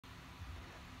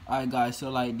Alright guys, so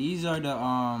like these are the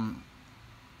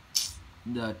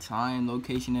time,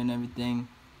 location and everything.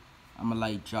 I'ma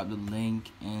like drop the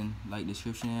link in like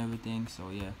description and everything. So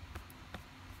yeah,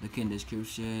 look in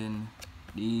description.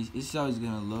 This is how it's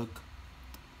gonna look.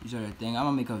 These are the thing. I'm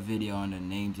gonna make a video on the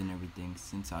names and everything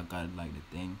since I got like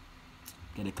the thing.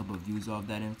 Get a couple of views off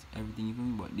that and everything, you feel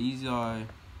me? But these are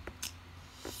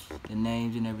the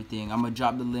names and everything. I'm gonna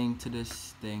drop the link to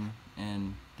this thing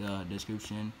in the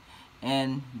description.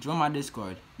 And join my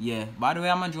Discord. Yeah, by the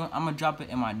way, I'm gonna drop it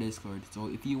in my Discord. So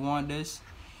if you want this,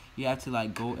 you have to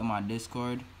like go in my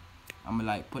Discord. I'm gonna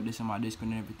like put this in my Discord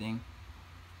and everything,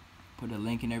 put the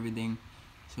link and everything.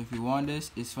 So if you want this,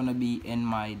 it's gonna be in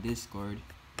my Discord.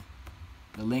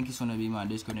 The link is gonna be in my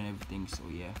Discord and everything. So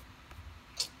yeah,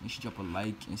 you should drop a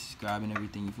like and subscribe and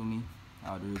everything, you feel me?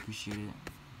 I would really appreciate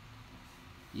it.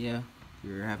 Yeah, if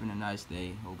you're having a nice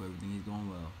day, hope everything is going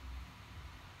well.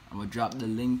 I'm gonna drop the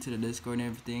link to the Discord and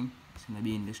everything. It's gonna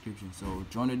be in the description. So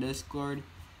join the Discord.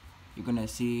 You're gonna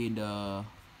see the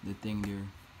thing there,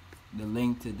 the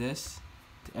link to this,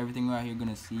 to everything right here. You're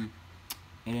gonna see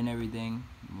it and everything.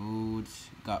 Moods,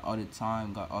 got all the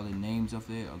time, got all the names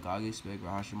of it. Agage, Spec,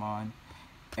 Rahashiman,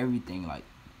 everything. Like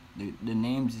the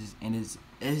names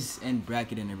is in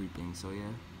bracket and everything. So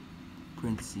yeah,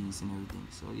 parentheses and everything.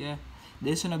 So yeah,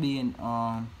 this gonna be in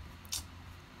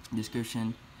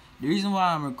description. The reason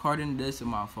why I'm recording this on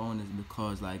my phone is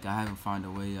because like I haven't found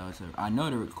a way to. I know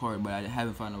to record, but I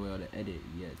haven't found a way to edit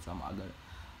yet. So I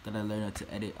gotta learn how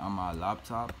to edit on my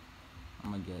laptop.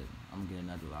 I'm gonna get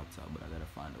another laptop, but I gotta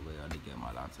find a way how to get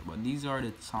my laptop. But these are the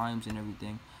times and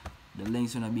everything. The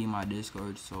link's gonna be in my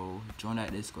Discord, so join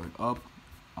that Discord up.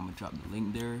 I'm gonna drop the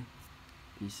link there.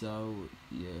 Peace out.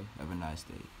 Yeah, have a nice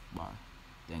day. Bye.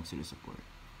 Thanks for the support.